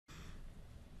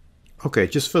Okay,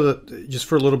 just for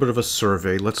a little bit of a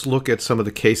survey, let's look at some of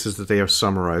the cases that they have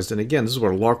summarized. And again, this is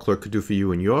what a law clerk could do for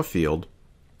you in your field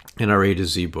in our A to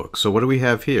Z book. So what do we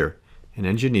have here? An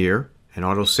engineer, an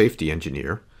auto safety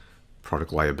engineer,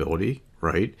 product liability,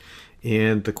 right?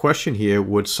 And the question here,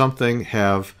 would something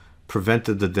have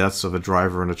prevented the deaths of a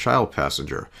driver and a child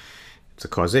passenger? It's a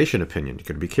causation opinion. You've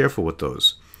got to be careful with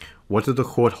those. What did the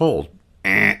court hold?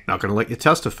 Not going to let you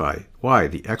testify. Why?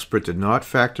 The expert did not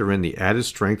factor in the added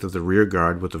strength of the rear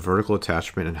guard with the vertical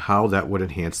attachment and how that would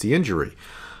enhance the injury.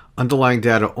 Underlying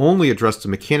data only addressed the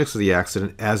mechanics of the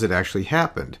accident as it actually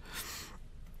happened.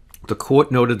 The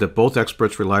court noted that both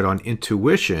experts relied on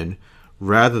intuition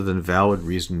rather than valid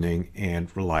reasoning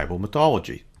and reliable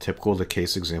methodology. Typical of the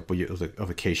case example of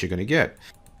a case you're going to get.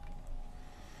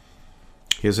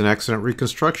 Here's an accident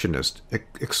reconstructionist.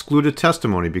 Excluded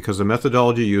testimony because the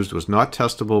methodology used was not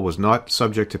testable, was not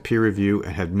subject to peer review,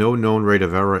 and had no known rate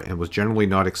of error, and was generally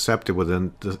not accepted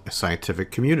within the scientific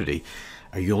community.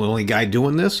 Are you the only guy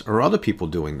doing this, or are other people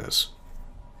doing this?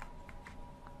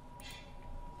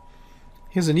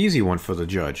 Here's an easy one for the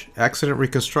judge. Accident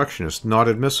reconstructionist, not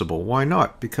admissible. Why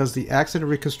not? Because the accident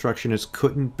reconstructionist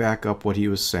couldn't back up what he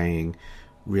was saying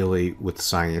really with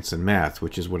science and math,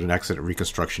 which is what an accident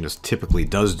reconstructionist typically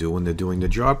does do when they're doing the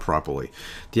job properly.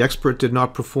 The expert did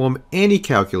not perform any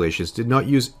calculations, did not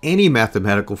use any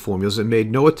mathematical formulas, and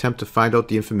made no attempt to find out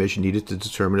the information needed to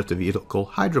determine if the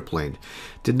vehicle hydroplaned,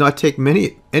 did not take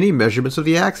any measurements of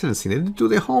the accident scene, they didn't do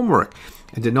their homework,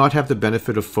 and did not have the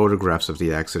benefit of photographs of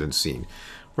the accident scene.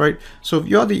 Right? So if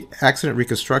you're the accident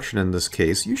reconstruction in this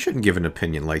case, you shouldn't give an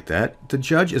opinion like that. The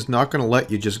judge is not going to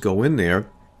let you just go in there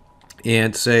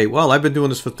and say, well, I've been doing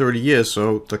this for 30 years,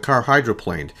 so the car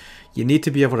hydroplaned. You need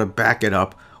to be able to back it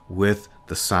up with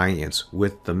the science,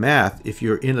 with the math, if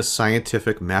you're in a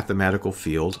scientific mathematical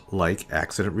field like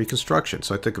accident reconstruction.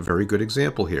 So I think a very good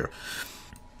example here.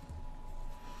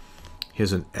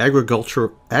 Here's an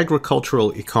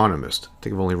agricultural economist. I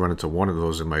think I've only run into one of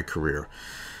those in my career.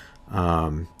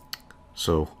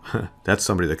 So that's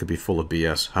somebody that could be full of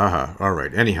BS. Haha. All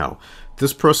right. Anyhow,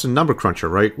 this person, number cruncher,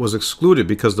 right, was excluded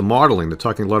because the modeling, they're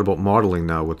talking a lot about modeling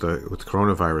now with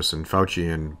coronavirus and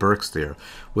Fauci and Birx there,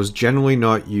 was generally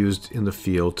not used in the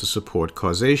field to support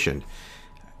causation.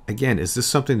 Again, is this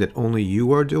something that only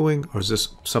you are doing, or is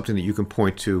this something that you can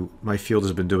point to? My field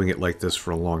has been doing it like this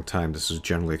for a long time. This is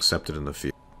generally accepted in the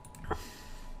field.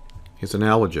 Here's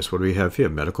analogous. What do we have here?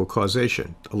 Medical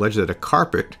causation. Alleged that a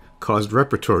carpet caused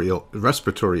respiratory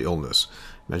illness.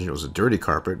 Imagine it was a dirty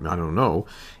carpet. I don't know.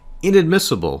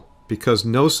 Inadmissible because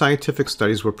no scientific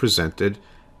studies were presented,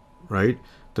 right?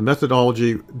 The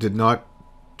methodology did not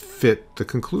fit the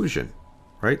conclusion,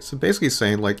 right? So basically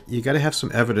saying, like, you got to have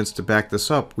some evidence to back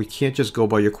this up. We can't just go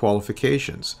by your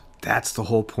qualifications. That's the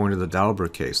whole point of the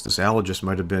Daubert case. This allergist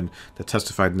might have been, that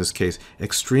testified in this case,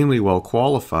 extremely well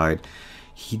qualified.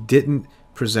 He didn't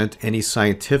present any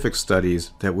scientific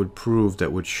studies that would prove,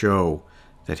 that would show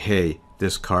that, hey,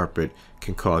 this carpet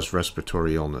can cause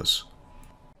respiratory illness.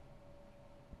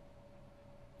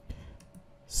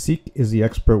 Seek is the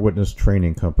expert witness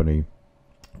training company.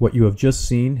 What you have just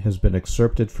seen has been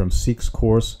excerpted from Seek's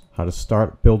course, How to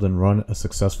Start, Build, and Run a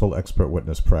Successful Expert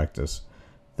Witness Practice.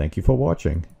 Thank you for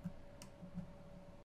watching.